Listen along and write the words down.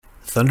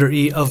Thunder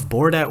E of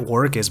Bored at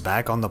Work is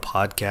back on the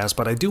podcast,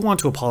 but I do want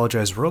to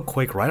apologize real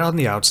quick right on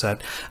the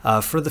outset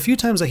for the few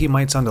times that he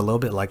might sound a little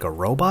bit like a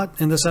robot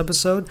in this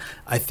episode.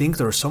 I think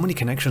there are so many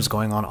connections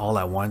going on all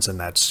at once in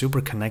that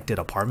super connected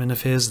apartment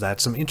of his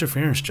that some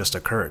interference just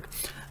occurred.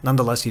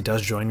 Nonetheless, he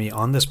does join me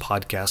on this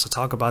podcast to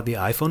talk about the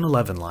iPhone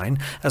 11 line,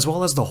 as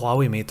well as the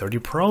Huawei Mate 30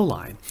 Pro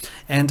line.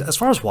 And as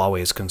far as Huawei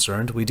is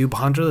concerned, we do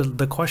ponder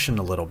the question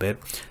a little bit.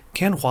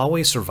 Can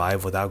Huawei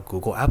survive without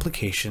Google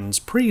applications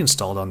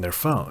pre-installed on their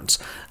phones?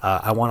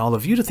 I want all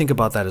of you to think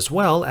about that as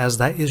well, as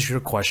that is your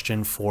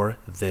question for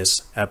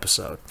this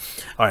episode.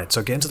 Alright,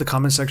 so get into the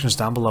comment sections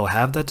down below,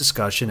 have that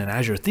discussion, and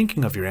as you're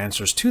thinking of your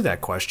answers to that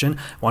question,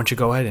 why don't you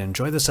go ahead and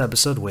enjoy this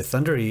episode with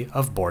Thunder E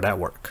of Bored at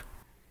Work.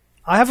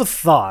 I have a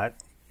thought,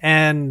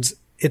 and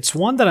it's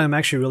one that I'm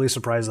actually really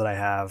surprised that I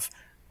have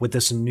with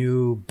this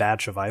new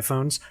batch of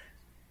iPhones.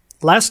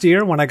 Last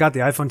year, when I got the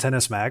iPhone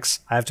XS Max,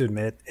 I have to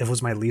admit, it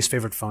was my least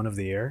favorite phone of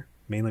the year,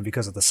 mainly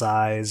because of the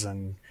size,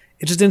 and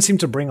it just didn't seem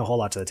to bring a whole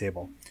lot to the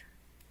table.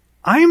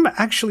 I'm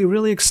actually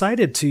really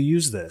excited to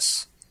use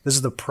this. This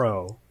is the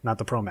Pro, not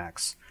the Pro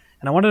Max.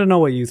 And I wanted to know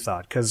what you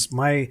thought, because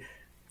my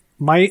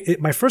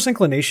first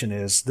inclination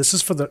is, this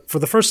is for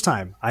the first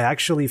time, I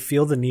actually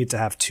feel the need to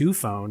have two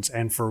phones,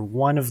 and for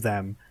one of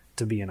them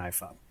to be an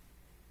iPhone.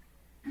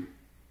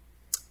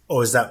 Oh,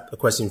 is that a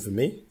question for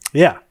me?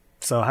 Yeah.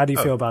 So how do you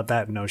feel about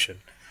that notion?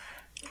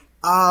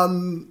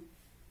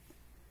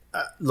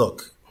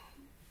 Look,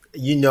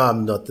 you know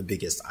I'm not the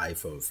biggest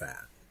iPhone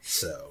fan.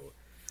 So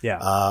yeah,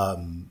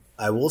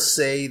 I will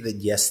say that,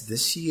 yes,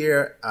 this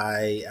year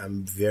I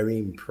am very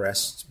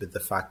impressed with the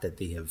fact that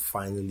they have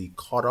finally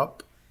caught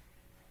up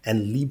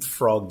and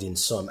leapfrogged in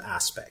some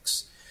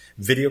aspects.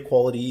 Video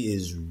quality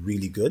is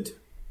really good.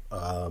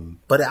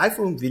 But the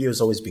iPhone video has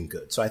always been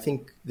good. So I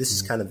think this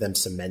is kind of them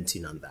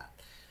cementing on that.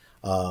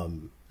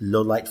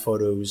 Low light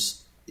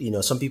photos,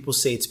 some people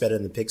say it's better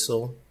than the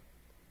Pixel.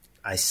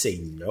 I say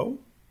no.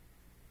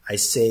 I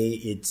say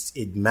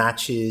it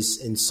matches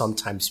and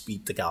sometimes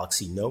beat the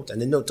Galaxy Note, and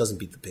the Note doesn't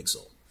beat the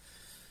Pixel.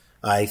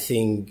 I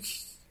think,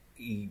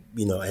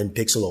 and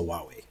Pixel or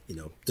Huawei,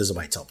 those are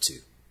my top two,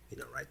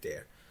 right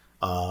there.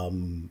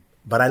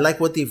 But I like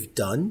what they've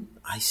done.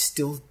 I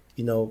still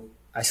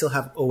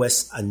have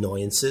OS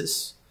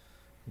annoyances,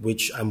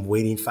 which I'm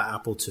waiting for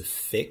Apple to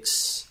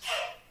fix.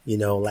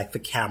 Like the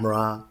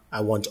camera. I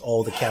want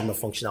all the camera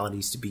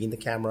functionalities to be in the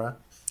camera.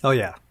 Oh,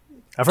 yeah.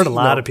 I've heard a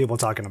lot of people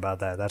talking about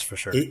that. That's for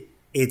sure.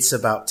 It's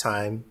about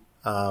time.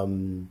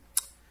 But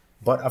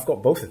I've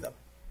got both of them.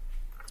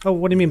 Oh,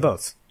 what do you mean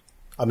both?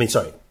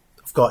 Sorry.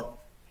 I've got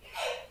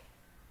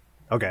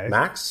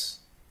Max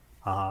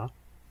and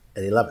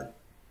 11.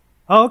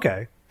 Oh,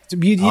 okay.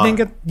 You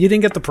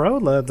didn't get the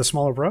Pro, the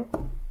smaller Pro?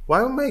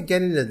 Why am I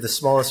getting the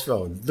smallest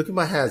phone? Look at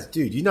my hands.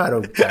 Dude, I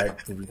don't...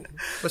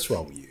 What's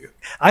wrong with you?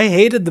 I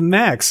hated the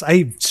Max.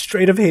 I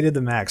straight up hated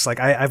the Max. Like,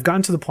 I've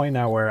gotten to the point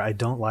now where I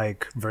don't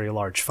like very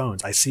large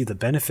phones. I see the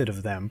benefit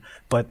of them,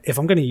 but if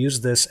I'm going to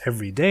use this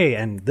every day,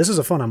 and this is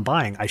a phone I'm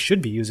buying, I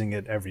should be using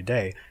it every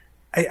day.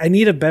 I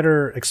need a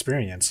better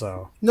experience.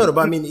 So no,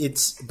 but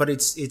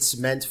it's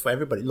meant for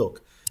everybody.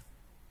 Look,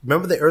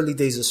 remember the early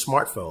days of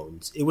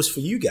smartphones? It was for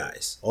you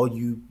guys, all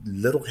you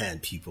little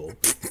hand people.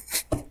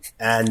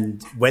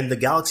 And when the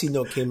Galaxy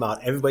Note came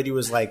out, everybody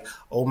was like,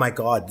 "Oh my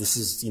God, this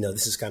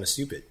is kind of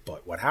stupid."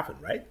 But what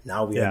happened, right?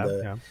 Now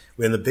we're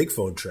in the big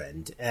phone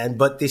trend,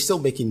 but they're still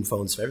making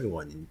phones for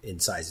everyone in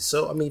sizes.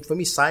 So for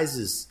me,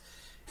 sizes,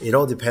 it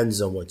all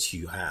depends on what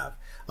you have.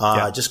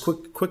 Just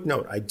quick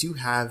note: I do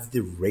have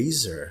the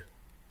Razer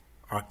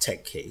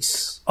Arctech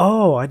case.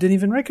 Oh, I didn't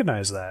even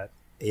recognize that.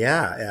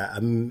 Yeah.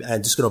 I'm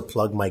just gonna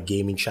plug my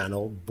gaming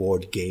channel,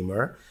 Bored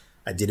Gamer.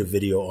 I did a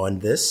video on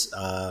this.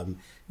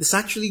 This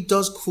actually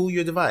does cool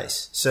your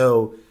device.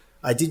 So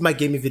I did my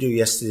gaming video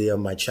yesterday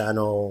on my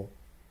channel,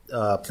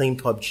 playing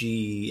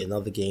PUBG and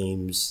other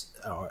games,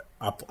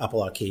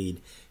 Apple Arcade.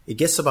 It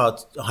gets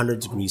about 100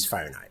 degrees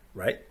Fahrenheit,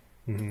 right?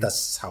 Mm-hmm.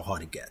 That's how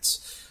hot it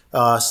gets.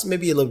 So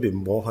maybe a little bit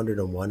more,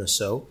 101 or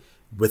so.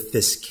 With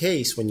this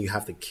case, when you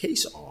have the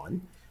case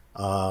on,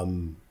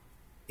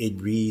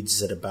 it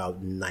reads at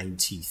about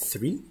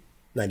 92,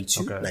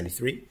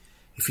 93.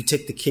 If you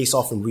take the case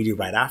off and read it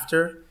right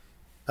after,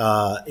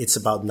 it's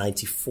about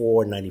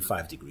 94,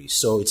 95 degrees.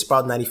 So it's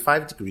about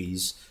 95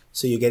 degrees.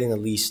 So you're getting at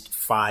least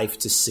 5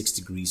 to 6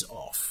 degrees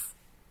off.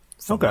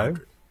 Okay.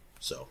 100.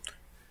 So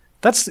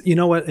that's,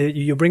 what,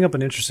 you bring up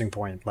an interesting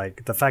point.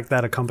 Like the fact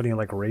that a company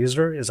like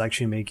Razer is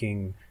actually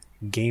making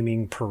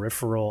gaming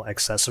peripheral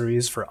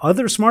accessories for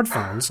other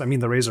smartphones.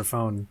 The Razer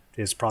phone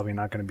is probably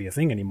not going to be a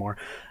thing anymore.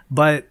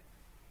 But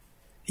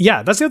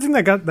yeah, that's the other thing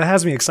that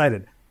has me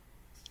excited.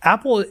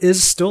 Apple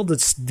is still the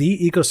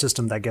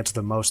ecosystem that gets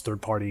the most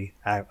third-party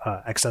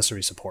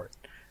accessory support.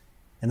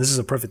 And this is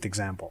a perfect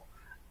example.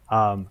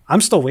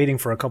 I'm still waiting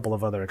for a couple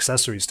of other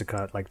accessories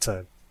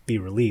to be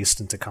released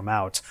and to come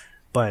out.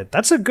 But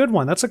that's a good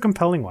one. That's a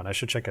compelling one. I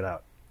should check it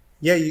out.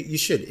 Yeah, you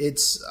should.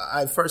 It's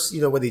at first,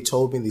 when they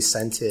told me they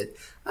sent it,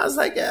 I was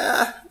like,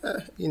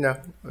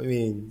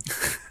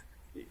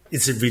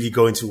 is it really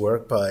going to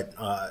work? But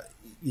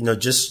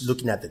just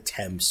looking at the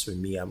temps for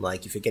me, I'm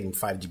like, if you're getting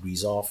 5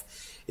 degrees off,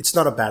 it's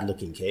not a bad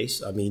looking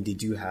case. I mean, they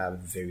do have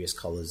various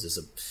colors.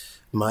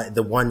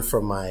 The one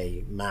from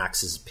my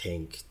Max is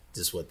pink.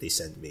 This is what they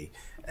sent me.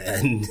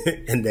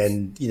 And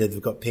then,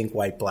 they've got pink,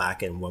 white,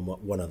 black, and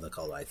one other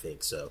color, I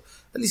think. So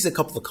at least a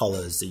couple of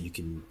colors that you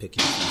can pick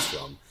and choose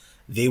from.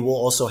 They will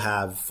also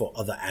have for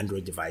other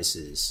Android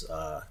devices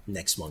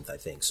next month, I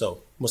think.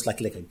 So most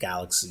likely like a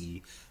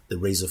Galaxy, the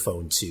Razer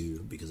Phone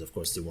 2, because of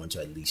course they want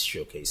to at least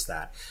showcase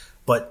that.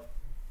 But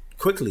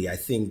quickly, I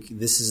think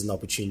this is an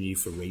opportunity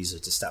for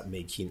Razer to start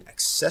making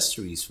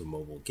accessories for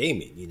mobile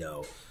gaming,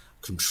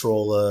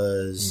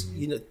 controllers,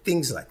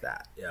 things like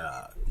that.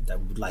 That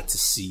would like to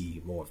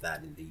see more of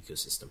that in the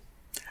ecosystem.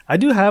 I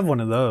do have one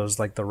of those,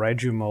 like the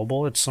Raiju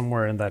Mobile. It's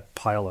somewhere in that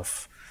pile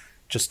of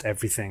just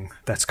everything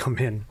that's come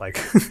in. Like,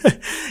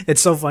 it's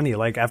so funny.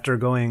 Like, after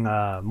going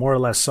more or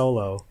less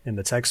solo in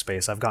the tech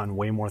space, I've gotten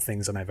way more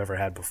things than I've ever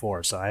had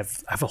before. So I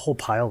have a whole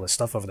pile of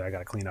stuff over there I got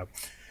to clean up.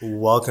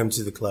 Welcome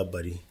to the club,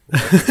 buddy.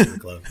 Welcome to the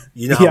club.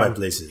 You know how my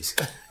place is.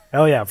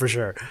 Oh yeah, for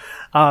sure.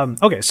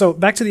 Okay, so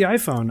back to the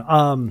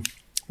iPhone.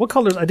 What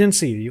colors? I didn't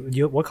see.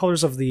 What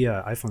colors of the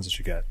iPhones did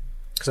you get?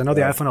 Because I know the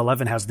iPhone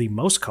 11 has the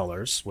most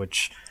colors,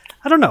 which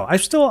I don't know. I'm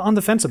still on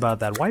the fence about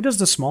that. Why does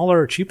the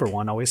smaller, cheaper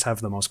one always have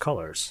the most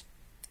colors?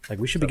 Like,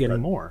 we should be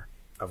getting more.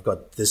 I've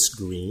got this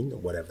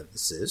green, whatever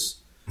this is,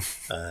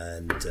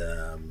 and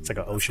it's like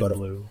an ocean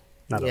blue.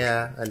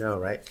 Yeah, I know,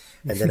 right?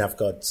 And then I've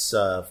got,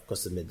 of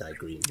course, the midnight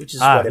green, which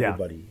is what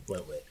everybody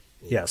went with.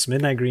 Yeah. Yes,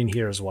 midnight green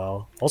here as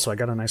well. Also, I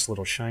got a nice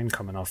little shine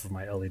coming off of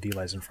my LED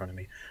lights in front of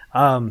me.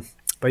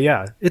 But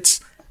yeah,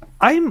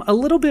 I'm a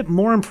little bit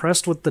more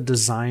impressed with the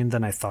design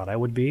than I thought I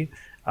would be.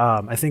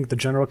 I think the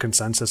general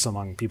consensus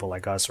among people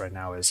like us right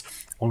now is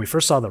when we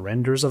first saw the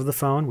renders of the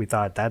phone, we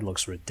thought that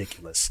looks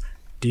ridiculous.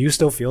 Do you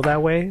still feel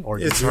that way? Or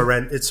it's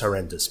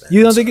horrendous, man.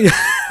 You don't think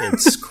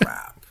it's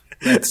crap?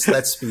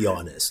 Let's be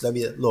honest.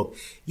 Look.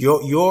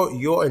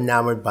 You're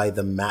enamored by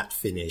the matte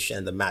finish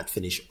and the matte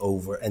finish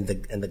over and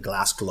the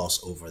glass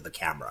gloss over the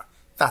camera.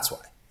 That's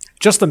why.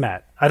 Just the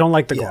matte. I don't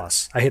like the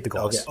gloss. I hate the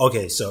gloss.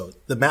 Okay. So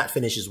the matte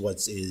finish is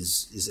what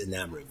is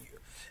enamoring you.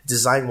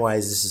 Design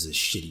wise, this is a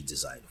shitty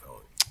design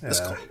phone. Let's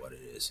call it what it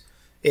is.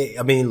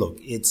 I mean, look,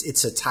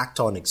 it's a tacked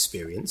on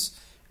experience.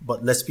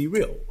 But let's be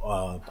real.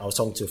 I was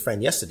talking to a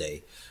friend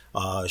yesterday,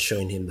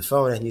 showing him the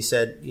phone, and he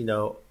said, do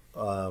you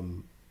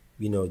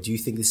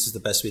think this is the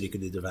best way they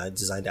could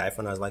design the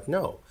iPhone? I was like,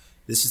 no,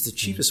 this is the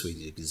cheapest way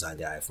to design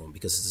the iPhone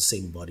because it's the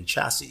same body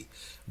chassis,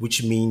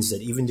 which means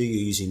that even though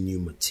you're using new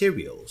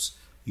materials,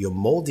 your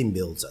molding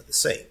builds are the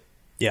same.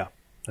 Yeah,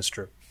 that's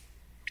true.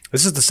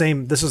 This is the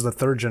same. This is the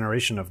third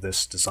generation of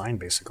this design,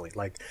 basically.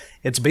 Like,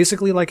 it's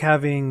basically like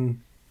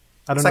having,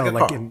 I don't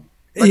know,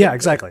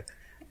 exactly.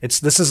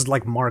 This is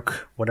like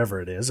Mark, whatever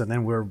it is, and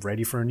then we're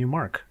ready for a new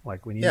Mark.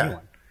 Like, we need a new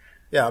one.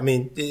 Yeah, I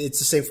mean, it's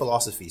the same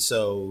philosophy.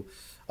 So,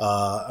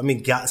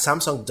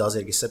 Samsung does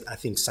it, except I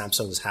think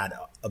Samsung has had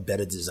a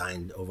better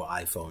design over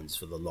iPhones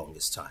for the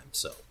longest time.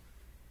 So,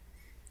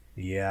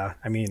 yeah,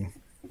 I mean,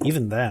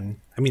 even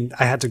then,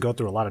 I had to go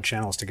through a lot of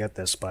channels to get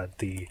this, but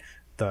the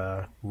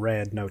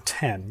Red Note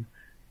 10,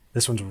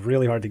 this one's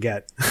really hard to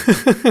get.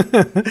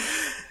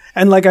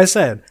 And like I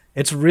said,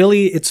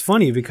 it's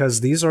funny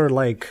because these are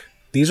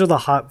the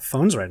hot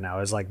phones right now.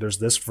 Is like there's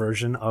this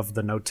version of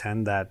the Note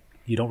 10 that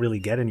you don't really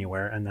get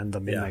anywhere, and then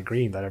the midnight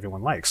green that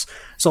everyone likes.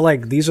 So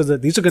like these are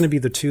going to be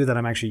the two that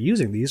I'm actually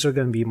using. These are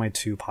going to be my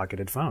two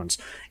pocketed phones,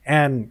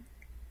 and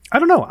I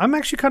don't know. I'm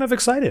actually kind of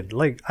excited.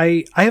 Like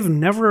I've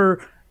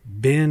never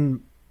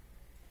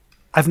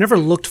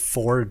looked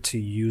forward to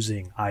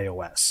using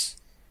iOS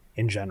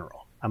in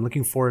general. I'm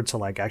looking forward to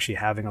like actually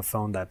having a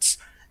phone that's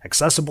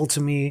accessible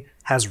to me,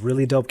 has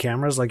really dope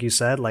cameras, like you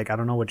said. Like, I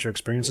don't know what your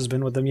experience has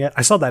been with them yet.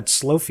 I saw that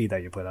slow feed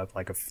that you put up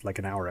like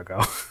an hour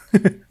ago.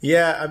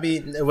 Yeah, I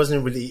mean, it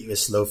wasn't really a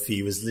slow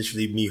feed. It was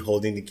literally me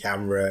holding the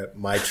camera,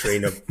 my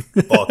trainer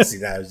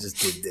boxing. I just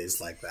did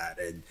this like that.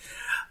 And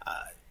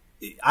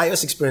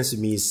iOS experience with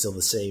me is still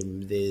the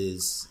same.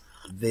 There's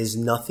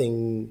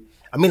nothing.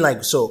 I mean,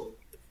 like, so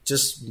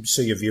just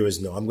so your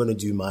viewers know, I'm going to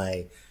do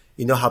my,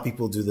 you know how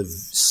people do the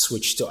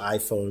switch to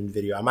iPhone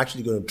video? I'm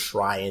actually going to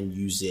try and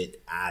use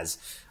it as,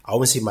 I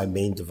won't say my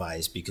main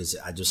device because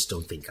I just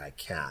don't think I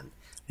can.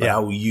 But I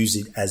will use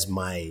it as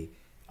my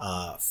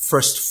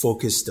first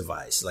focus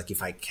device. Like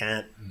if I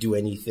can't do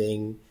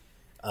anything,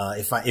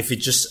 if I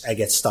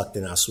get stuck,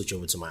 then I'll switch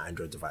over to my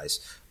Android device.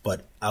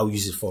 But I'll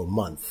use it for a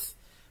month.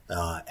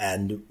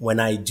 And when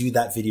I do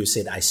that video,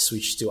 said I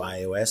switched to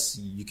iOS,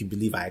 you can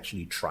believe I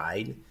actually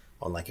tried,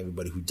 unlike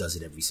everybody who does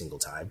it every single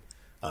time.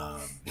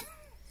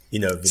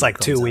 It's like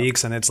 2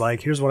 weeks and it's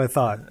like, here's what I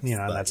thought,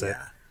 that's it.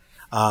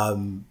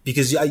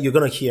 Because you're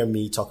going to hear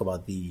me talk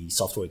about the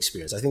software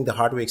experience. I think the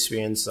hardware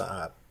experience,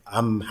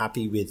 I'm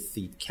happy with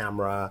the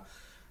camera.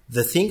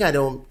 The thing I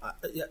don't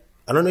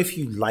know if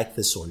you like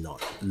this or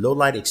not. Low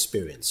light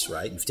experience,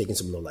 right? You've taken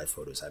some low light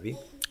photos, have you?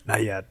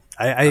 Not yet.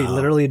 I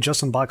literally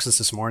just unboxed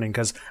this morning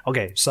because,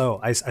 okay, so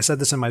I said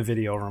this in my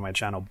video over on my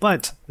channel,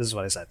 but this is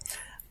what I said.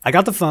 I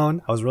got the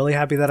phone. I was really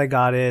happy that I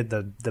got it.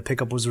 The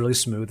pickup was really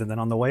smooth. And then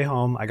on the way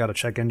home, I got a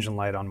check engine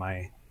light on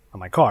my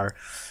car.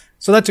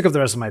 So that took up the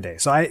rest of my day.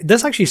 So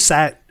this actually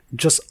sat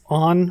just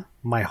on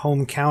my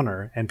home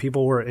counter, and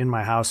people were in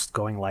my house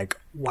going like,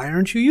 why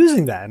aren't you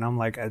using that? And I'm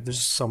like,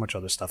 there's so much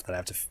other stuff that I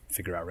have to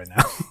figure out right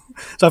now.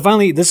 So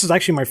this is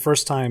actually my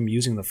first time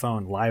using the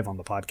phone live on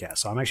the podcast.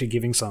 So I'm actually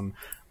giving some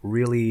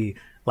really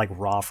like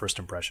raw first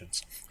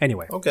impressions.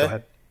 Anyway, okay. Go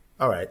ahead.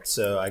 All right.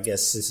 So I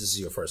guess this is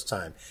your first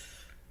time.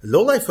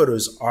 Low light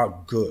photos are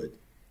good.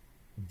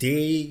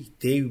 They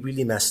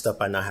really messed up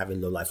by not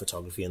having low light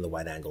photography in the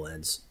wide angle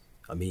lens.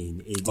 I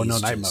mean,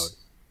 night mode.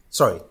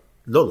 Sorry,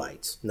 low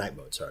light, night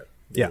mode. Sorry,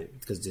 yeah,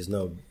 because there's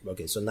no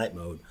so night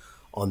mode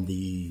on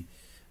the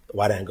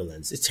wide angle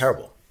lens. It's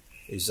terrible.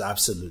 It's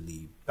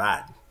absolutely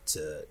bad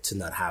to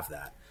not have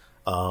that.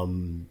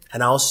 And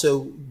I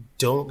also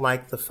don't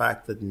like the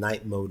fact that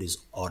night mode is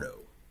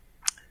auto.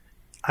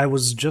 I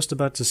was just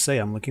about to say,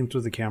 I'm looking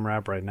through the camera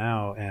app right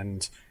now,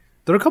 and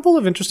there are a couple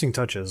of interesting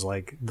touches,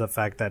 like the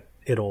fact that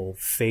it'll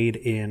fade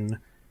in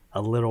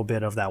a little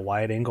bit of that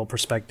wide angle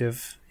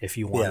perspective if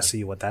you want to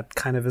see what that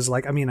kind of is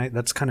like. I mean,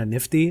 that's kind of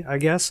nifty, I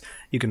guess.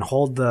 You can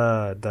hold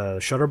the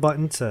shutter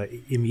button to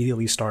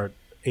immediately start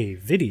a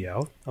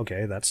video.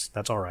 Okay, that's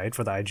all right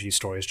for the IG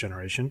stories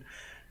generation.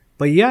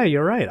 But yeah,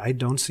 you're right. I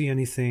don't see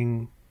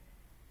anything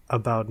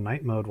about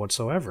night mode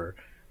whatsoever.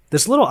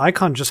 This little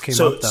icon just came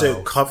up, though.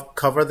 So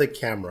cover the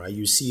camera.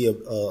 You see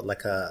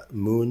like a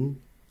moon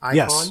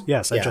icon?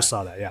 Yes, I just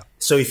saw that, yeah.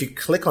 So if you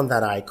click on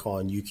that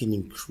icon, you can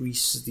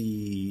increase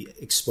the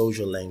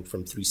exposure length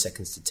from 3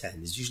 seconds to 10.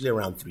 It's usually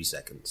around 3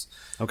 seconds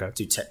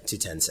to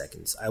 10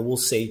 seconds. I will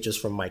say,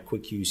 just from my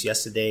quick use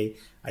yesterday,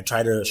 I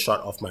tried a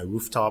shot off my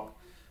rooftop,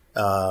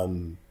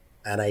 and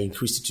I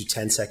increased it to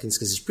 10 seconds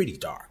because it's pretty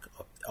dark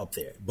up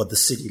there. But the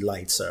city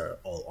lights are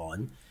all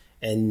on,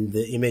 and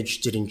the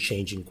image didn't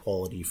change in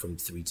quality from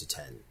 3 to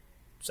 10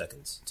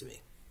 seconds to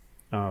me.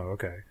 Oh,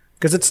 okay.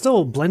 Because it's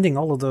still blending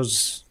all of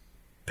those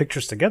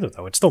pictures together,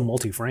 though. It's still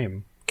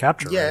multi-frame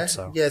capture, yeah, right?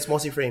 So. Yeah, it's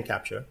multi-frame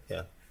capture,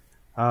 yeah.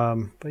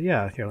 But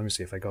yeah, here, let me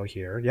see if I go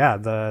here. Yeah,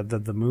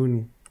 the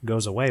moon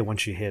goes away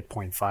once you hit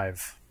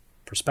 0.5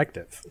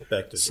 perspective.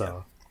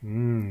 So,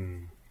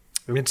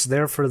 it's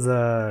there for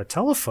the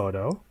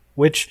telephoto,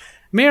 which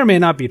may or may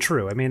not be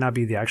true. It may not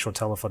be the actual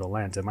telephoto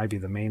lens. It might be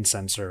the main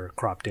sensor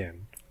cropped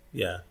in.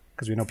 Yeah.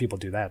 Because we know people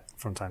do that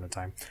from time to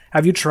time.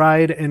 Have you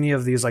tried any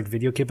of these like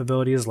video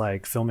capabilities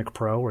like Filmic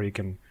Pro, where you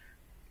can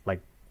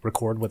like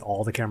record with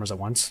all the cameras at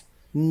once?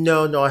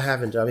 No, I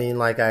haven't. I mean,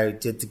 like, I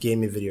did the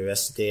gaming video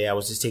yesterday. I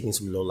was just taking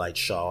some low light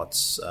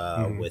shots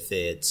with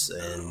it,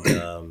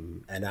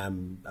 and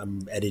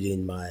I'm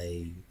editing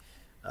my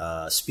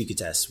speaker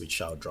test, which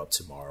I'll drop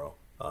tomorrow.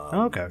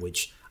 Okay.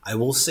 Which I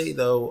will say,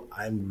 though,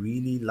 I'm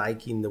really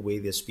liking the way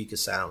their speaker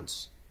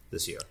sounds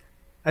this year.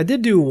 I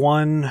did do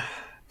one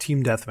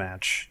team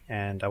deathmatch,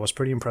 and I was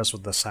pretty impressed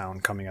with the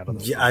sound coming out of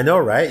the. Yeah, I know,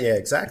 right? Yeah,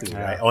 exactly.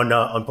 Yeah. Right on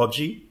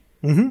PUBG.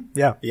 Mm-hmm.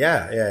 Yeah.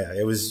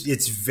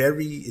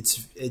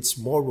 It's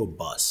more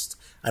robust,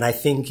 and I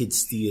think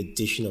it's the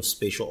addition of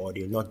spatial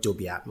audio, not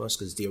Dolby Atmos,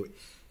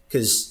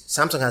 because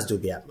Samsung has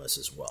Dolby Atmos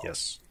as well.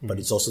 Yes, but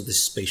it's also the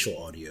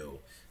spatial audio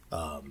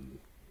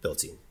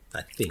built in.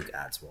 I think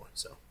adds more.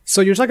 So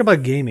you're talking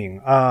about gaming.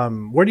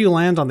 Where do you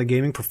land on the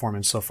gaming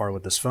performance so far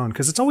with this phone?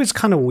 Because it's always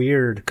kind of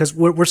weird, because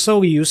we're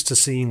so used to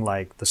seeing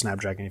like the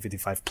Snapdragon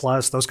 855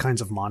 Plus, those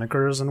kinds of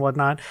monikers and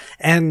whatnot,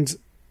 and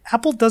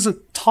Apple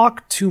doesn't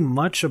talk too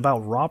much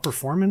about raw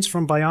performance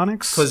from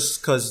Bionics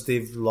because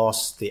they've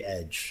lost the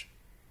edge.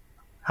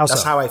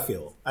 That's how I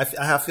feel.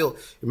 I feel.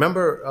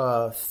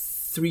 Remember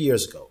 3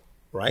 years ago,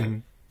 right? Mm-hmm.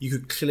 You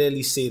could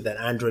clearly say that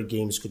Android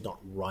games could not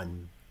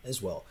run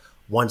as well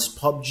once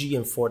PUBG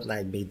and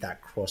Fortnite made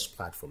that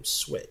cross-platform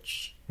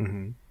switch.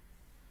 Mm-hmm.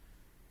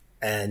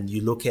 And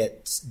you look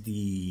at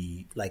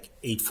the like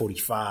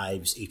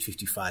 845s,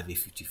 855,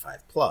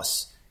 855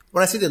 Plus.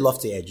 When I say they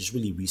lost the edge, it's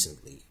really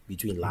recently,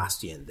 between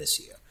last year and this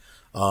year.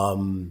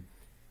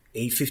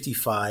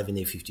 855 and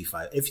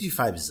 855.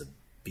 855 is a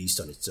beast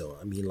on its own.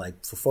 I mean,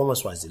 like,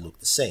 performance-wise, they look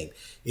the same.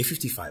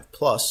 855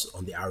 Plus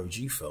on the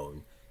ROG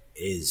phone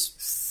is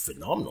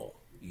phenomenal,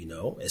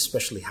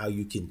 especially how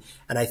you can...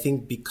 And I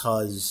think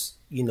because,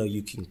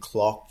 you can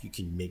clock, you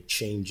can make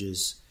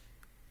changes,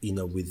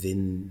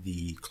 within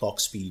the clock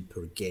speed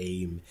per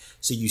game.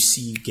 So you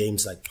see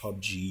games like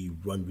PUBG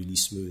run really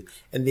smooth.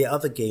 And there are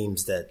other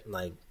games that,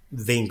 like,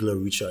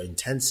 Vainglory, which are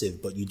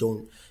intensive, but you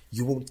won't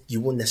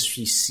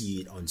necessarily see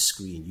it on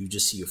screen. You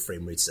just see your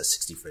frame rates at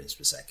 60 frames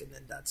per second,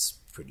 and that's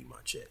pretty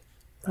much it.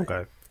 Right?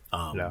 Okay.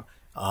 Yeah.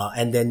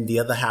 And then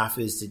the other half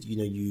is that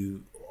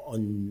you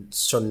on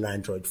certain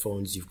Android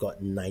phones you've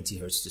got 90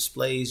 hertz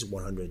displays,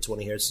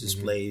 120 hertz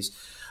displays.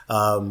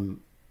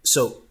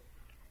 So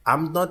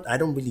I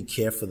don't really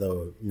care for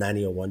the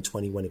 90 or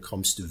 120 when it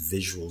comes to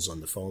visuals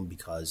on the phone,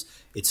 because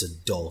it's a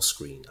dull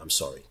screen. I'm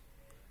sorry.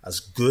 As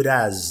good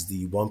as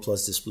the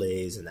OnePlus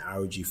displays and the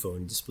ROG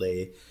phone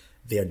display,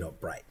 they're not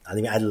bright. I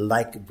mean, I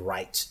like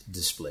bright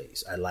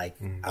displays. I like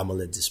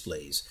AMOLED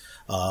displays.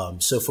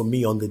 So for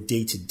me, on the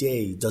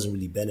day-to-day, it doesn't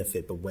really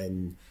benefit. But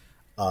when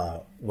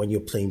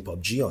you're playing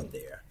PUBG on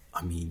there,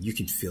 I mean, you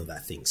can feel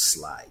that thing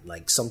slide.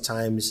 Like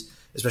sometimes,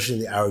 especially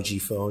in the ROG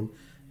phone,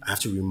 I have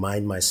to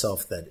remind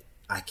myself that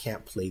I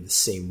can't play the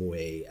same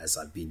way as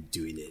I've been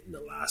doing it in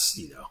the last,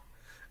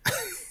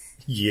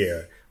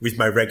 year with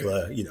my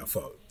regular,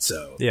 phone.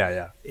 So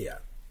yeah.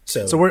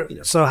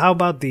 So how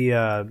about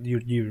the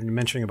you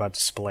mentioning about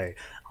display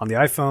on the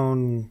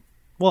iPhone?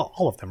 Well,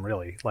 all of them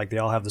really. Like they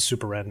all have the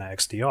Super Retina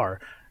XDR,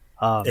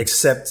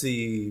 except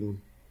the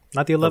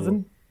not the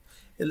 11.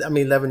 I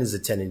mean, 11 is a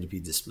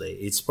 1080p display.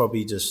 It's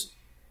probably just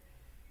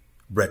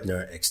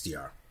Retina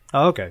XDR.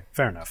 Oh, okay,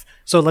 fair enough.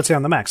 So let's say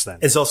on the Max then.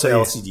 It's also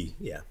LCD.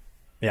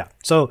 Yeah.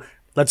 So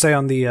let's say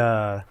on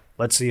the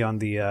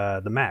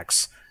the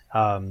Max.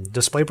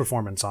 Display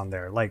performance on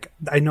there. Like,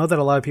 I know that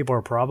a lot of people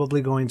are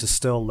probably going to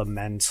still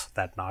lament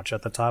that notch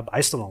at the top. I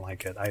still don't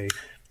like it. I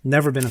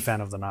never been a fan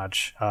of the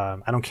notch.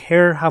 I don't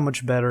care how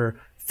much better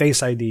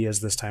Face ID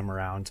is this time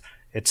around.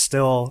 It's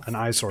still an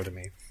eyesore to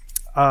me.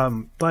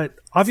 But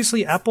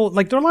obviously Apple,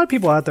 like there are a lot of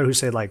people out there who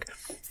say like,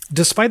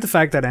 despite the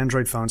fact that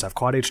Android phones have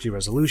quad HD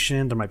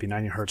resolution, there might be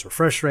 90 hertz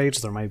refresh rates,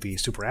 there might be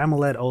Super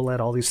AMOLED, OLED,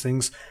 all these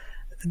things,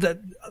 there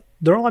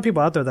are a lot of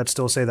people out there that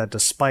still say that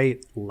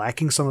despite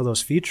lacking some of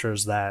those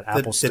features, that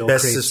Apple still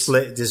best creates...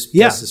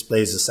 best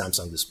display is the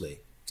Samsung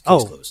display.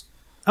 Closed.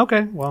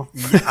 Okay, well...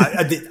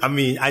 I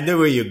mean, I know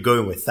where you're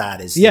going with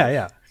that.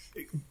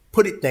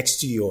 Put it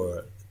next to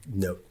your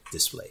Note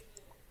display.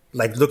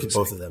 Like, look at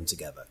both of them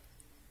together.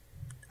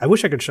 I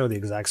wish I could show the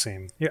exact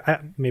same...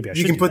 maybe I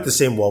should. You can put the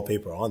same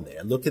wallpaper on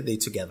there. Look at it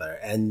together,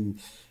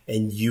 and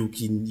you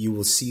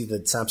will see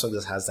that Samsung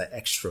just has that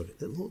extra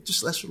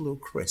little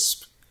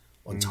crisp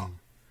on top.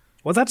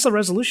 Well, that's the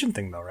resolution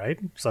thing, though, right?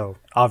 So,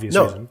 obvious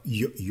reason.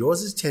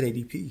 Yours is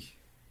 1080p.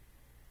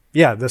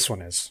 Yeah, this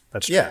one is.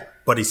 That's true. Yeah,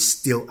 but it's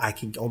still, I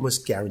can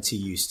almost guarantee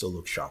you still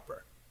look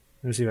sharper.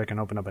 Let me see if I can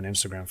open up an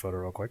Instagram photo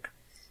real quick.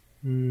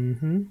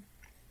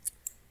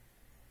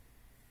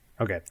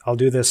 Okay, I'll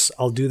do this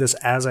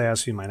as I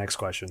ask you my next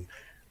question.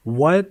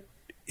 What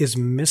is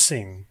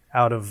missing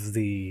out of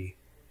the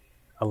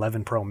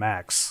 11 Pro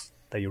Max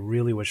that you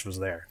really wish was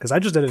there? Because I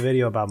just did a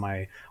video about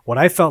what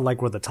I felt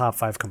like were the top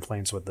 5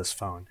 complaints with this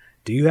phone.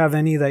 Do you have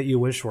any that you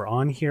wish were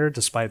on here,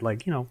 despite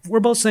we're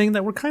both saying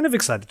that we're kind of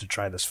excited to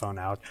try this phone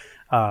out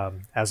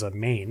as a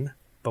main,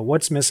 but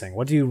what's missing?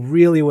 What do you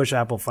really wish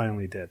Apple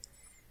finally did?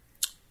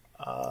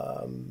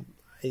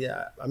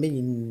 Yeah, I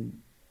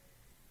mean,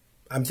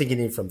 I'm thinking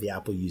it from the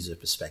Apple user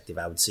perspective.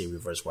 I would say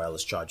reverse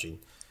wireless charging.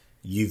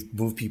 You've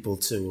moved people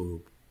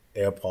to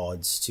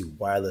AirPods, to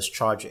wireless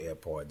charge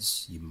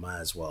AirPods. You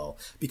might as well,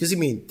 because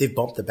they've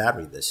bumped the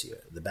battery this year.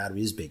 The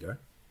battery is bigger.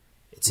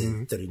 It's a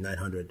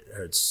 3900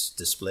 hertz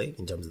display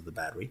in terms of the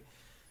battery.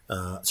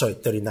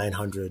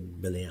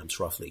 3900 milliamps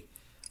roughly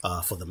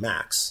for the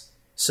Max.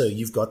 So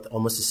you've got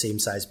almost the same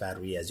size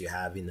battery as you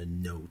have in a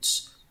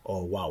Note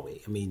or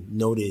Huawei. I mean,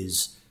 Note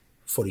is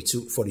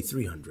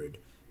 4300.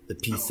 The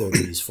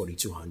P30 is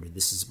 4200.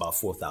 This is about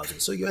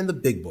 4000. So you're in the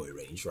big boy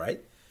range,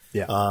 right?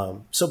 Yeah.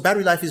 So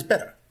battery life is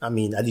better. I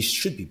mean, at least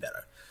should be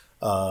better.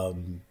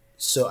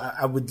 So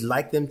I would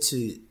like them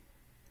to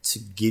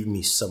give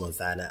me some of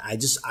that.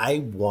 I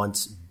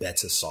want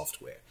better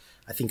software.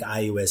 I think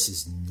iOS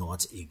is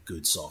not a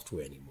good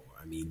software anymore.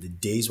 I mean, the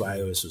days where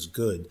iOS was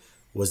good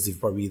was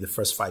probably the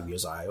first 5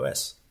 years of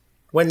iOS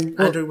when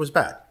Android was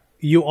bad.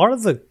 You are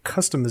the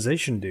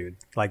customization dude.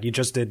 Like, you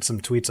just did some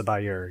tweets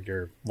about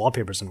your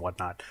wallpapers and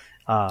whatnot,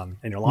 and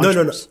your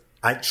launchers.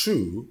 No.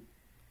 True,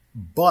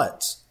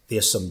 but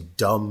there's some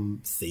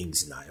dumb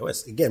things in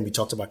iOS. Again, we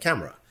talked about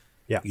camera.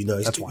 Yeah,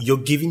 that's one. You're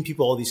giving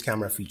people all these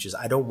camera features.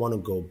 I don't want to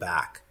go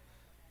back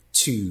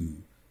to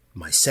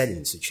my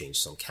settings to change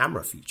some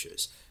camera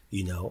features.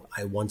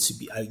 I want to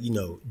be,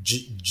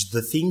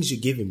 the things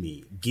you're giving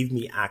me, give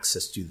me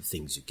access to the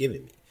things you're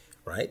giving me,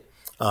 right?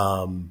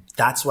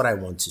 That's what I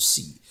want to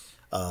see.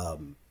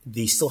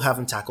 They still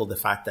haven't tackled the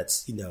fact that,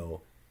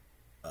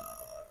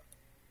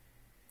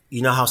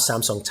 how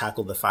Samsung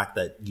tackled the fact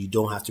that you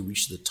don't have to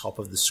reach the top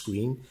of the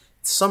screen.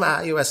 Some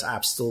iOS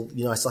apps still,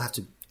 I still have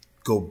to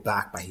go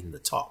back by hitting the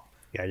top.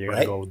 Yeah, you're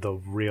gonna go the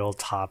real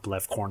top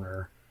left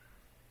corner.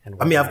 And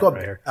I've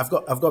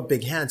got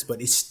big hands,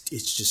 but it's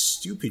just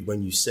stupid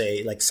when you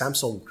say, like,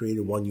 Samsung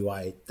created one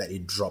UI that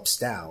it drops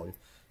down,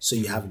 so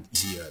you have an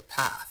easier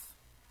path.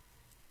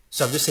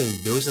 So I'm just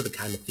saying those are the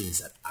kind of things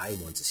that I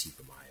want to see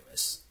from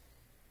iOS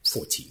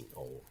 14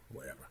 or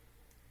whatever.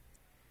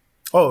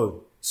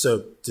 Oh,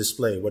 so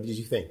display. What did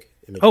you think?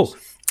 Oh,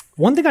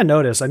 one thing I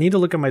noticed, I need to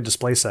look at my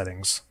display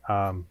settings,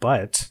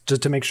 but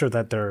just to make sure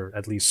that they're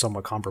at least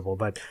somewhat comparable.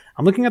 But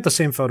I'm looking at the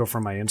same photo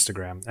from my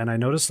Instagram, and I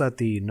noticed that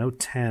the Note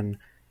 10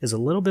 is a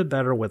little bit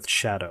better with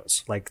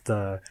shadows. Like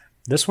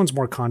this one's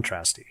more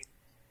contrasty,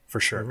 for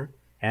sure. Mm-hmm.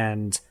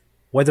 And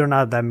whether or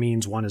not that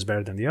means one is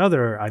better than the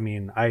other, I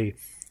mean, I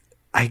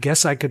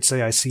guess I could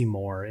say I see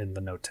more in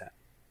the Note 10.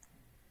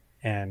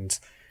 And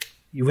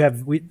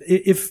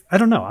if I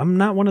don't know, I'm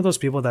not one of those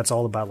people that's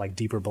all about like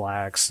deeper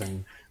blacks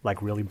and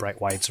like really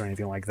bright whites or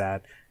anything like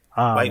that.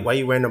 Why are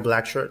you wearing a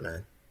black shirt,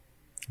 man?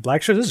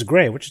 Black shirt. This is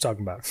gray. What you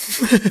talking about?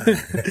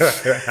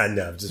 I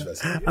know. I'm just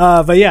messing with you.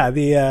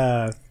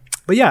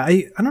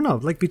 I don't know.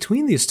 Like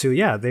between these two,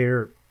 I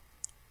don't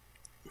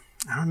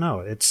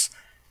know. It's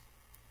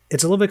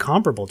a little bit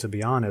comparable, to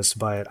be honest,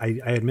 but I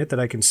admit that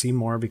I can see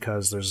more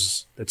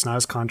because it's not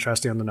as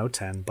contrasty on the Note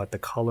 10, but the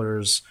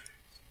colors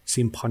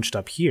seem punched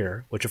up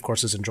here, which of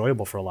course is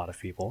enjoyable for a lot of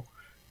people.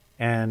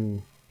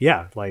 And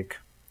yeah, like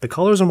the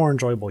colors are more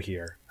enjoyable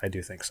here. I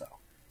do think so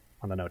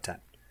on the Note 10.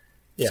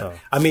 Yeah. So,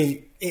 I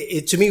mean,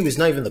 it to me, it was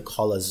not even the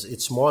colors.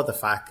 It's more the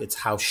fact it's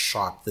how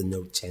sharp the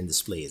Note 10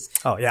 display is.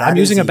 Oh yeah. I'm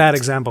using a bad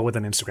example with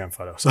an Instagram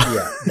photo. So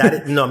yeah,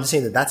 I'm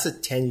saying that's a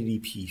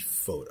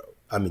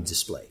 1080p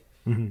display.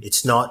 Mm-hmm.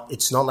 It's not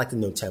like the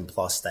Note 10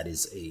 Plus that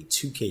is a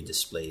 2K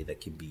display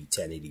that can be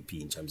 1080p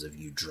in terms of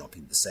you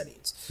dropping the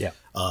settings. Yeah.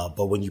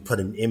 But when you put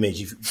an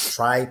image, if you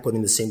try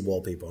putting the same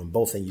wallpaper on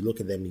both and you look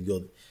at them and you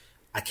go,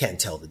 I can't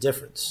tell the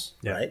difference,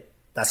 right?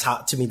 That's how,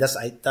 to me, that's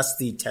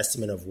the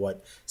testament of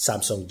what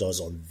Samsung does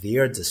on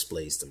their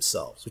displays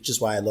themselves, which is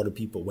why a lot of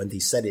people, when they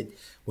said it,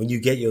 when you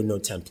get your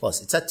Note 10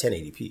 Plus, it's at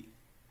 1080p.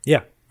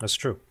 Yeah, that's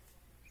true.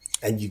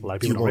 And a lot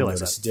of people don't realize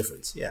that. The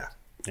difference. Yeah.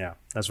 Yeah,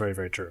 that's very,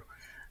 very true.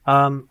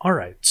 All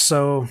right,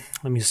 so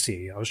let me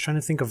see. I was trying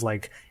to think of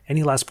like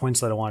any last points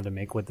that I wanted to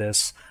make with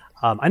this.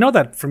 I know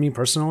that for me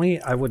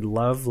personally, I would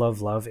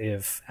love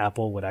if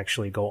Apple would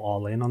actually go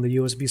all in on the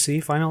USB-C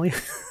finally.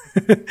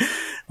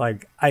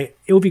 It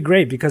would be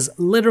great because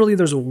literally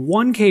there's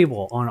one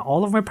cable on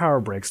all of my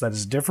power bricks that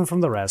is different from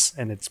the rest,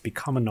 and it's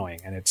become annoying,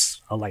 and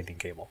it's a lightning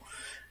cable.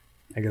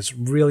 I guess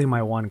really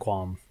my one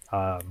qualm,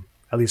 at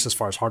least as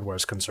far as hardware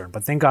is concerned.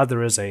 But thank God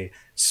there is a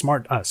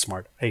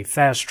a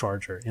fast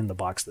charger in the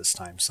box this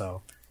time,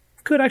 so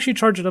could actually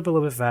charge it up a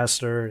little bit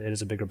faster. It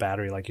is a bigger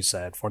battery, like you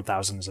said.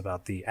 4,000 is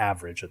about the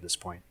average at this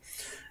point.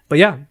 But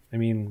yeah, I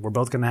mean, we're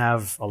both going to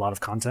have a lot of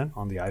content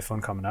on the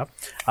iPhone coming up.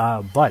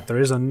 But there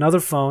is another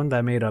phone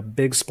that made a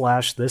big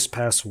splash this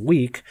past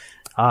week.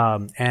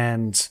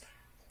 And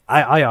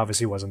I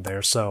obviously wasn't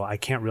there, so I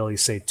can't really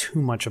say too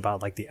much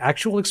about like the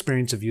actual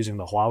experience of using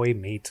the Huawei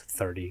Mate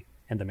 30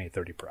 and the Mate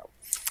 30 Pro.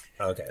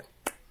 Okay.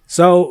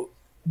 So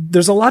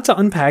there's a lot to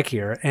unpack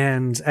here,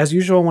 and as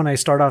usual when I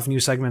start off new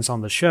segments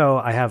on the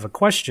show, I have a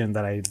question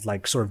that I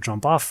like sort of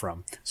jump off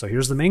from. So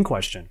here's the main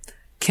question.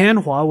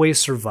 Can Huawei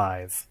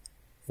survive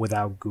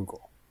without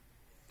Google?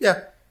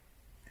 Yeah.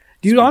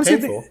 Do you honestly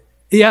think?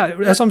 Yeah,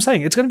 that's what I'm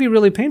saying. It's going to be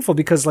really painful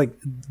because like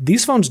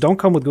these phones don't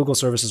come with Google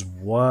services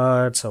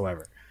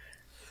whatsoever.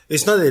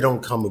 It's not that they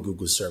don't come with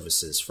Google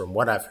services. From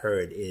what I've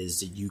heard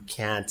is that you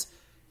can't,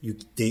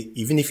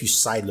 even if you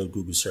sideload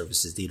Google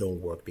services, they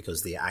don't work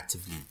because they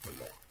actively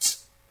blocked.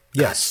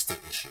 Yes. That's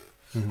the issue.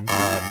 Mm-hmm.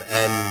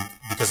 And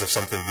because of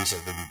something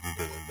recent with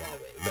Google and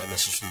Huawei, not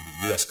necessarily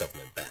the U.S.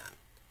 government ban.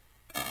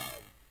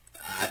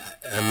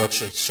 I'm not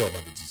sure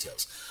about the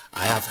details.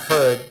 I have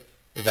heard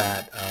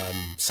that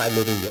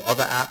sideloading your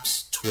other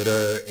apps,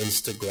 Twitter,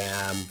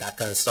 Instagram, that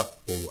kind of stuff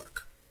will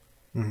work.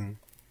 Mm-hmm.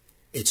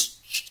 It's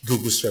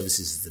Google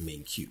services is the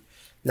main queue.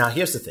 Now,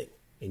 here's the thing.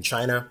 In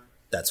China,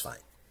 that's fine.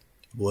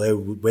 Where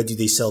do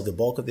they sell the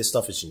bulk of this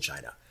stuff? It's in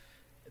China.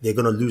 They're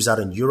going to lose out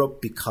in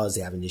Europe because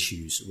they're having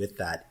issues with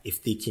that.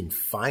 If they can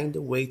find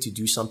a way to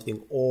do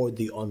something or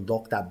they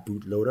unlock that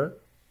bootloader,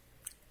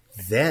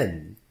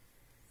 then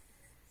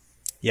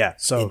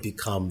so it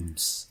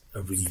becomes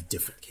a really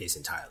different case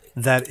entirely.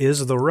 That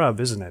is the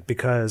rub, isn't it?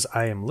 Because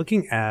I was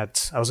looking at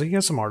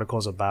some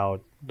articles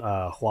about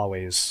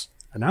Huawei's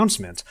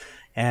announcement,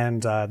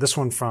 and this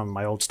one from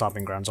my old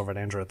stomping grounds over at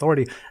Android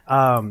Authority.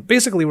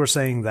 Basically, we're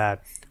saying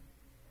that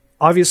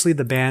obviously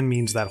the ban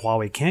means that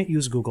Huawei can't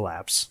use Google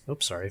Apps.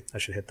 Oops, sorry. I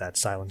should hit that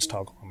silence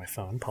toggle on my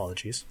phone.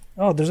 Apologies.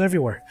 Oh, there's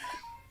everywhere.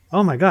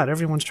 Oh my God,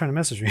 everyone's trying to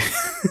message me.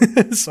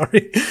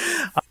 Sorry.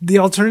 The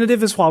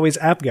alternative is Huawei's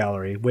App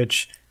Gallery,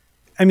 which,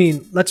 I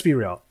mean, let's be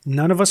real.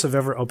 None of us have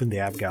ever opened the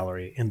App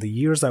Gallery in the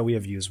years that we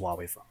have used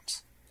Huawei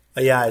phones.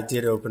 Yeah, I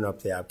did open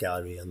up the App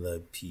Gallery on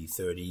the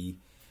P30.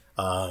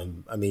 I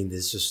mean,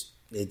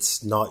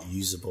 it's not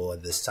usable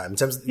at this time. In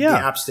terms of the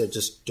apps that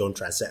just don't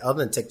translate,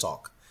 other than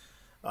TikTok,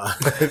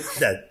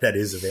 that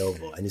is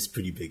available, and it's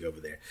pretty big over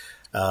there.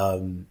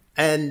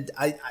 And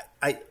I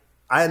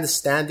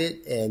understand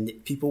it, and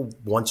people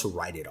want to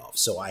write it off.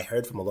 So I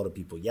heard from a lot of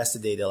people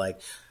yesterday, they're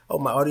like, oh,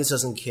 my audience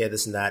doesn't care,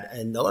 this and that.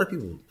 And a lot of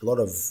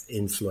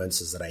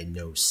influencers that I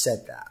know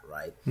said that,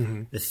 right?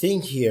 Mm-hmm. The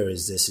thing here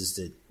is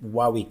that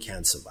Huawei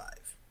can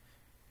survive.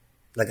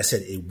 Like I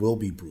said, it will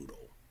be brutal.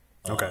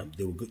 Okay.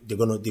 They're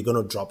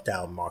gonna drop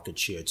down market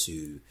share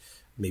to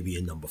maybe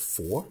a number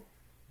 4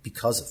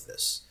 because of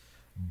this.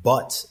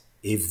 But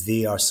if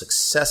they are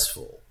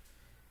successful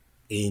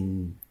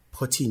in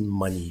putting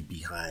money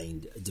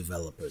behind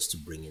developers to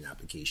bring in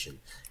application,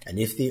 and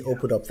if they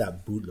open up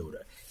that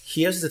bootloader,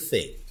 here's the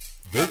thing: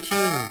 they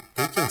can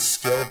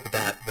scale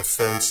that the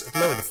phone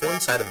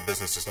side of the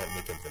business does not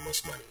make them the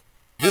most money.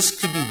 You're this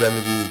could be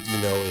remedied,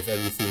 if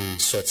everything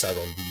sorts out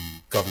on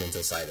the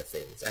governmental side of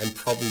things, and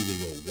probably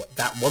they will.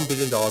 That $1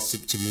 billion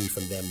to me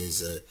from them is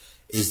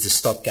the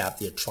stopgap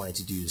they're trying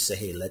to do to say,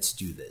 hey, let's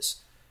do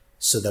this,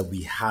 so that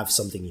we have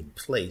something in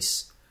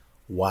place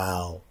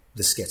while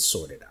this gets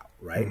sorted out,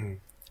 right? Mm-hmm.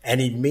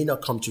 And it may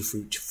not come to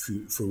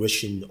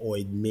fruition, or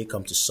it may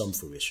come to some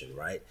fruition,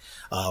 right?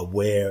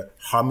 Where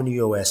Harmony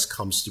OS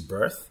comes to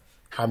birth.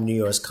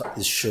 Harmony OS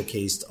is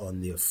showcased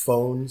on their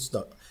phones,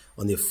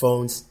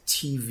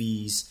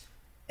 TVs,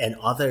 and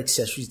other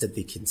accessories that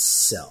they can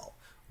sell.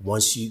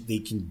 They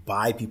can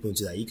buy people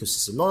into that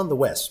ecosystem. Not in the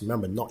West,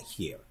 remember, not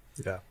here.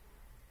 Yeah.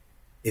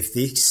 If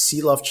they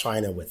seal off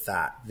China with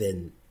that,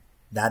 then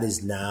that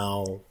is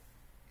now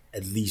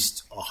at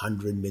least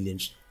 100 million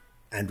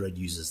Android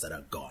users that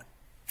are gone.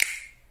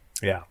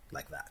 Yeah.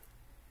 Like that.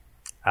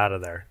 Out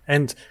of there.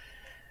 And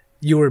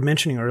you were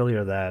mentioning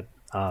earlier that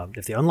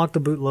if they unlock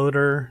the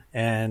bootloader,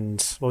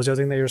 and what was the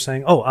other thing that you were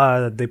saying?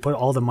 They put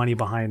all the money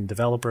behind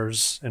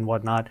developers and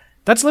whatnot.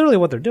 That's literally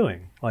what they're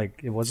doing.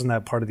 Like, it wasn't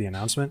that part of the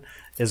announcement,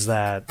 is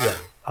that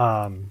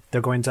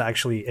they're going to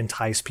actually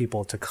entice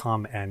people to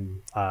come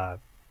and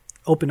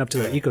open up to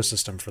their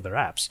ecosystem for their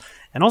apps.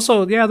 And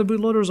also, the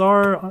bootloaders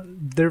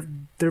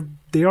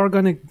they are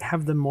going to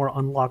have them more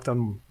unlocked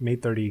on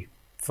Mate 30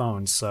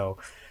 phones. So,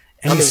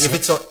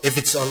 if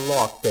it's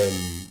unlocked, then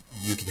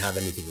you can have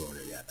anything on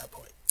it at that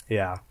point.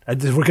 Yeah,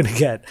 we're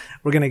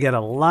gonna get a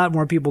lot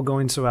more people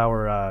going to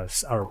our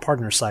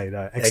partner site,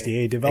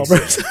 XDA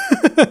developers.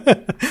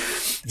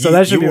 So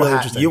that should be really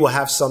interesting. You will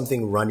have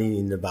something running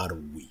in about a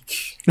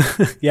week.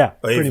 Yeah,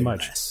 pretty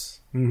much.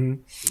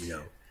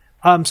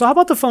 Mm-hmm. So how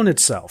about the phone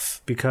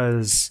itself?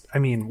 Because I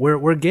mean,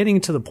 we're getting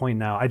to the point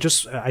now. I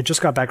just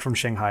got back from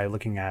Shanghai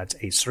looking at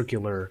a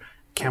circular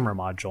camera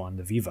module on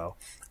the Vivo.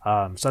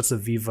 So that's the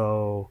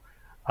Vivo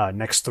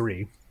Nex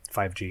 3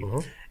 5G.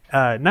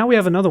 Mm-hmm. Now we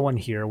have another one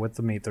here with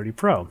the Mate 30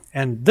 Pro.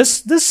 And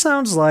this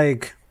sounds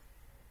like,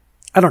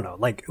 I don't know,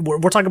 like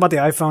we're talking about the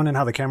iPhone and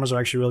how the cameras are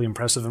actually really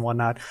impressive and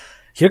whatnot.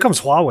 Here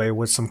comes Huawei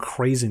with some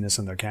craziness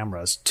in their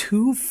cameras.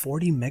 2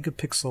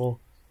 40-megapixel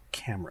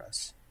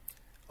cameras.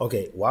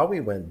 Okay,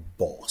 Huawei went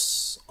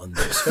boss on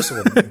this.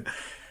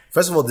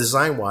 First of all,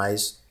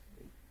 design-wise,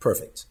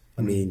 perfect.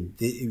 I mean,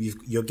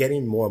 you're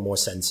getting more and more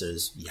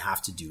sensors. You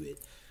have to do it.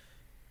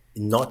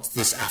 Not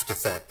this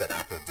afterthought that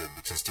Apple did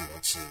because they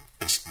want to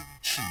basically be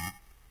cheap.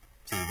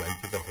 They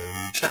went with a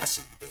whole new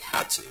chassis. They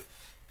had to.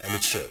 And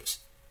it shows.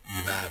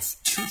 You have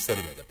 2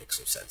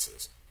 40-megapixel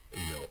sensors.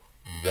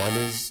 One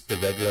is the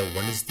regular,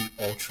 one is the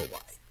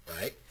ultra-wide,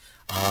 right?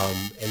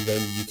 And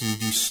then you can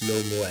do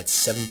slow-mo at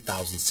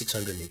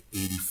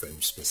 7,680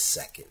 frames per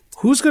second.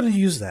 Who's going to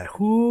use that?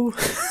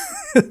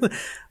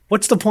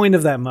 What's the point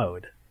of that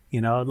mode?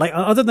 Like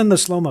other than the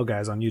slow-mo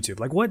guys on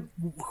YouTube, like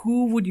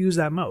who would use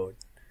that mode?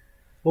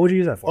 What would you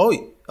use that for?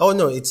 Oh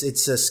no, it's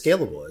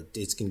scalable.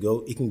 It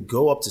can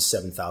go up to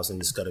 7,000.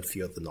 It's got a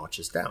few of the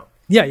notches down.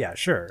 Yeah,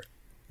 sure.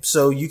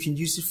 So you can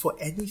use it for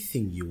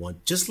anything you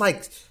want, just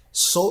like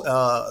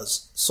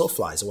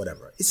SoFlies or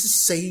whatever. It's the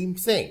same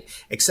thing,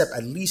 except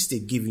at least they're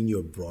giving you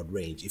a broad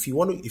range. If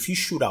you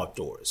shoot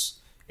outdoors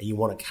and you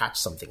want to catch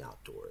something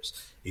outdoors,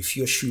 if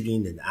you're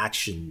shooting an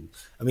action,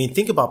 I mean,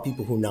 think about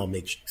people who now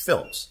make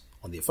films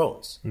on their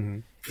phones.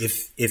 Mm-hmm.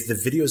 If the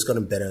video is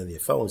gotten better on their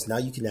phones, now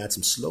you can add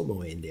some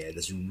slow-mo in there.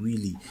 That's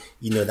really,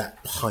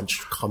 that punch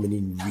coming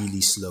in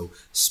really slow,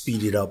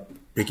 speed it up,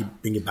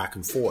 bring it back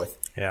and forth,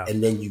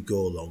 and then you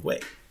go a long way.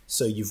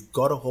 So you've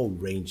got a whole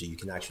range that you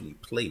can actually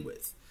play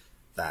with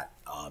that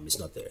is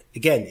not there.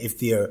 Again, if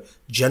their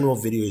general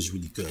video is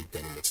really good,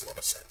 then it makes a lot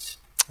of sense.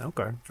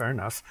 Okay, fair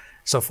enough.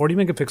 So 40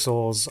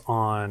 megapixels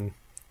on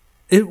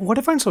it. What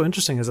I find so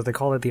interesting is that they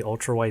call it the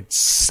ultra-wide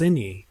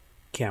cine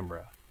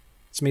camera.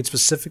 It's made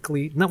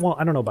specifically,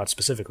 I don't know about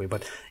specifically,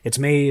 but it's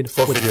made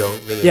for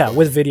video.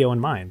 With video in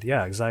mind.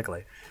 Yeah,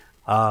 exactly.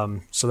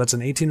 So that's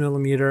an 18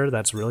 millimeter.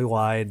 That's really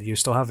wide. You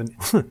still have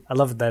I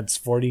love that it's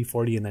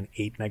 40, and then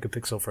 8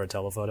 megapixel for a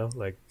telephoto.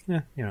 Like,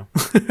 it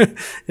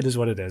is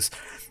what it is.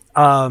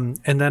 And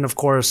then of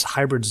course,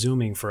 hybrid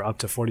zooming for up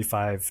to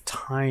 45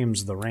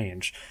 times the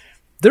range.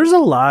 There's a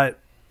lot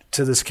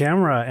to this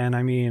camera. And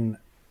I mean,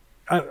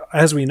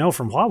 as we know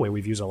from Huawei,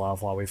 we've used a lot of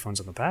Huawei phones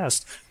in the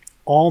past.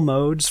 All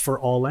modes for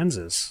all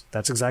lenses.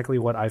 That's exactly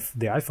what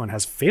the iPhone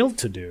has failed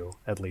to do,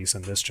 at least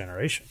in this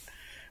generation.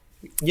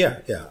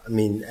 Yeah. I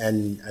mean,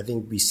 and I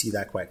think we see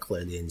that quite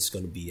clearly, and it's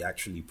going to be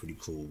actually pretty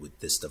cool with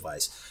this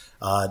device.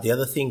 The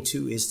other thing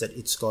too is that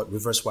it's got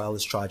reverse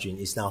wireless charging.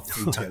 It's now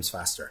 3 times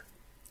faster.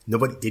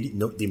 Nobody did it.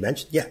 No, they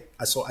mentioned. Yeah,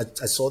 I saw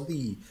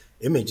the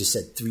image. It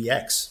said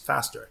 3x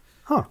faster.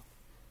 Huh.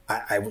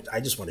 I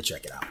just want to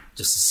check it out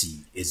just to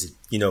see, is it,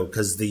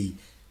 because the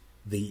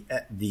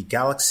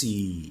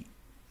Galaxy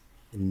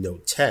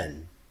Note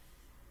 10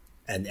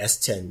 and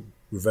S10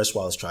 reverse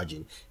wireless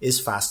charging is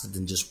faster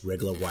than just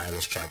regular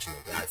wireless charging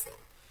of the iPhone.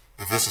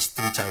 If this is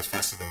 3 times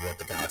faster than what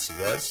the Galaxy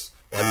was,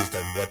 or at least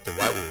than what the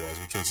Huawei was,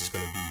 which means it's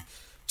going to be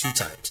 2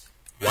 times.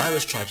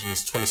 Wireless charging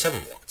is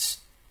 27 watts.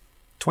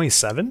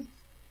 27?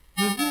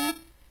 Mm-hmm.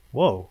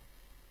 Whoa.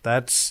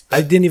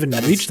 I didn't even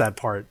reach that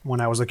part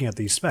when I was looking at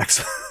these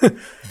specs.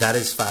 That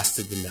is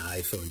faster than the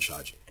iPhone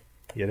charging.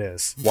 It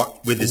is.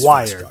 With this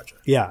wire. fast charger.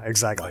 Yeah,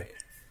 exactly.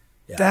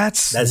 Yeah.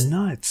 That's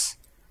nuts.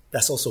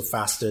 That's also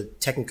faster.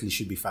 Technically,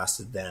 should be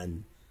faster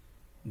than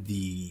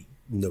the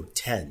Note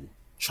 10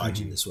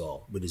 charging as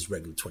well with its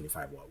regular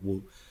 25 watt.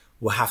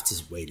 We'll have to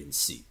wait and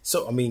see.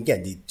 So I mean,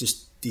 again,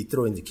 they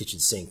throw in the kitchen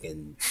sink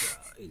and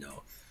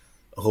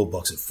a whole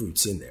box of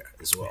fruits in there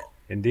as well.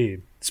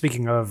 Indeed.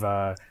 Speaking of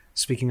the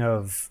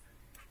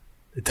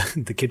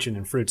kitchen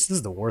and fruits, this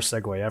is the worst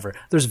segue ever.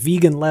 There's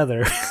vegan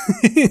leather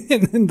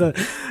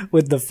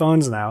with the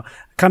phones now.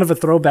 Kind of a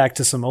throwback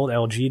to some old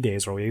LG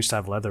days where we used to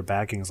have leather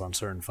backings on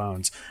certain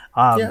phones.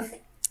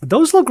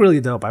 Those look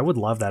really dope. I would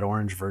love that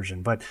orange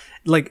version. But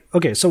like,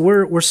 okay, so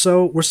we're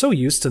so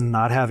used to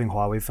not having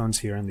Huawei phones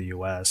here in the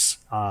US.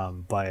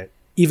 But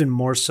even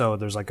more so,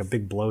 there's like a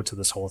big blow to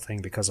this whole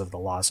thing because of the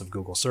loss of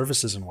Google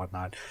services and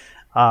whatnot.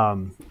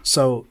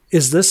 So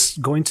is this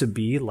going to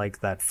be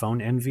like that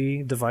phone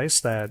envy device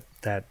that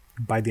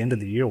by the end of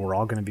the year we're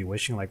all going to be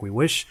wishing, like, we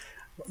wish,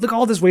 look,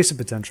 all this wasted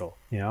potential,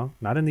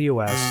 not in the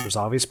US, there's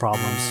obvious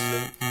problems.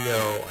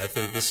 No, I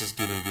think this is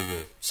giving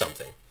Google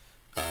something,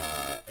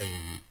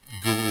 and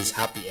Google is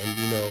happy.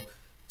 And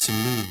to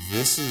me,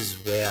 this is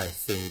where I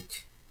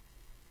think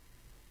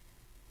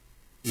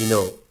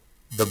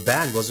the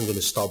ban wasn't going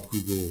to stop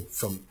Google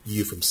from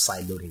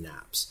sideloading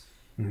apps.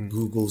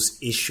 Google's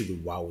issue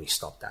with Huawei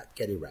stopped that.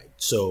 Get it right.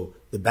 So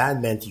the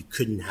ban meant you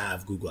couldn't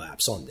have Google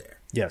apps on there.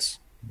 Yes.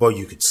 But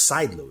you could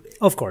sideload it.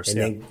 Of course.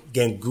 And then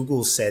again,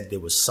 Google said there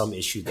was some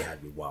issue they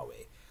had with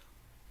Huawei.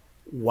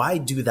 Why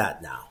do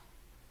that now?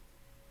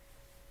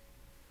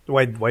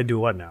 Why do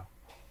what now?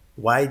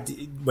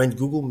 When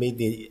Google made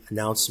the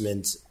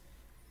announcement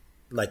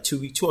like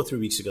 2 or 3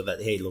 weeks ago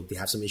that, hey, look, they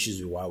have some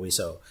issues with Huawei,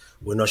 so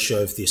we're not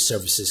sure if their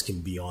services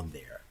can be on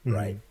there,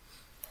 right?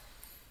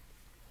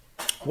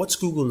 What's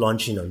Google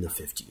launching on the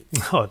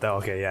 15th? Oh,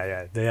 okay,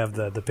 yeah. They have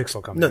the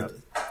Pixel coming up.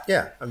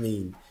 Yeah, I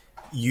mean,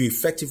 you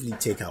effectively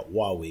take out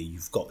Huawei.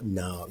 You've got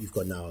now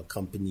a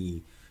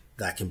company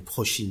that can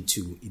push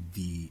into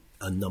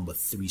a number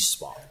 3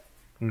 spot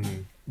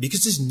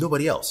because there's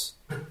nobody else.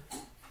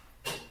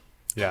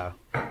 Yeah,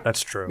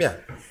 that's true. Yeah.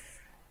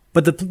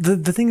 But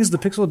the thing is, the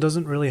Pixel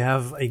doesn't really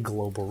have a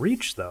global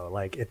reach, though.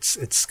 Like,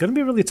 it's going to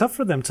be really tough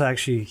for them to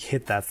actually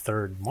hit that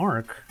third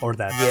mark or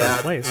that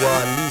third place.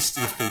 Well, at least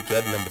if they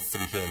get number 3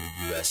 here in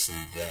the US, and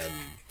then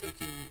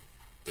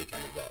they can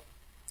move up.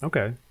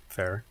 Okay,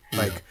 fair.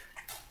 Like,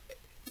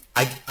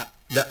 I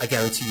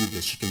guarantee you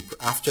this: you can,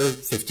 after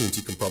 15th,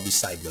 you can probably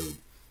sideload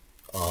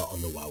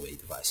on the Huawei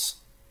device.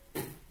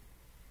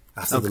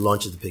 After the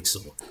launch of the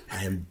Pixel,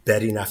 I am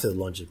betting after the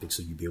launch of the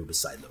Pixel, you'll be able to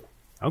sideload.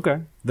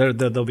 Okay.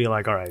 They'll be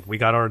like, all right, we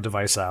got our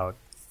device out.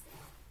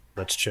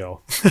 Let's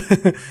chill.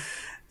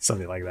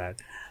 Something like that.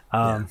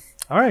 All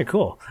right,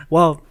 cool.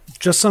 Well,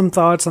 just some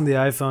thoughts on the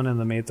iPhone and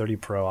the Mate 30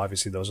 Pro.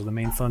 Obviously, those are the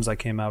main phones that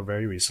came out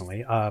very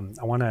recently. I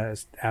want to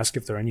ask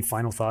if there are any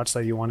final thoughts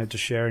that you wanted to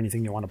share,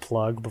 anything you want to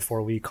plug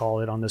before we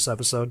call it on this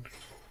episode.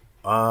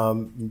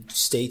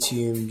 Stay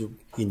tuned.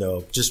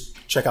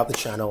 Just check out the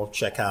channel.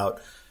 Check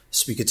out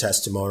Speaker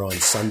Test tomorrow on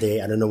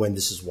Sunday. I don't know when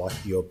this is what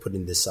you're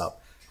putting this up.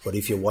 But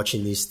if you're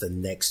watching this the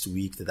next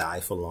week that the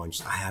iPhone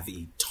launched, I have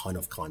a ton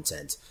of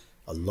content.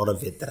 A lot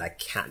of it that I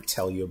can't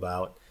tell you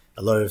about.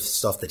 A lot of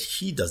stuff that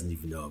he doesn't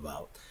even know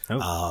about.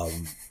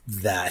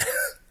 That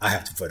I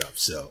have to put up.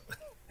 So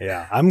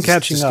yeah, I'm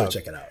catching up. Go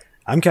check it out.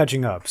 I'm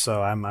catching up.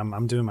 So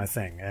I'm doing my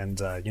thing.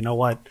 And you know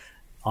what?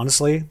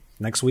 Honestly,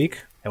 next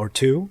week or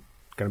 2,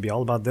 gonna be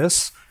all about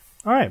this.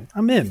 All right,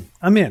 I'm in.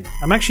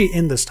 I'm actually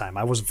in this time.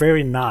 I was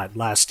very not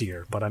last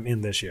year, but I'm in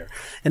this year.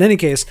 In any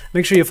case,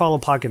 make sure you follow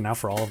Pocket Now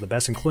for all of the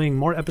best, including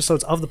more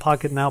episodes of the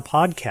Pocket Now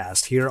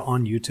podcast here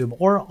on YouTube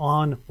or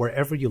on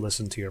wherever you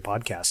listen to your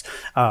podcast.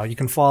 You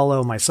can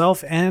follow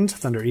myself and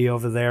Thunder E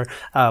over there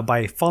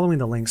by following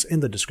the links in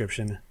the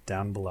description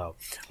down below.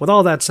 With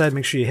all that said,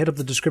 make sure you hit up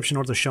the description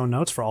or the show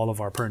notes for all of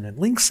our pertinent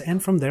links,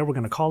 and from there, we're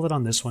going to call it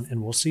on this one,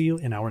 and we'll see you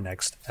in our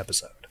next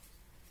episode.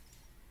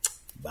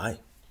 Bye.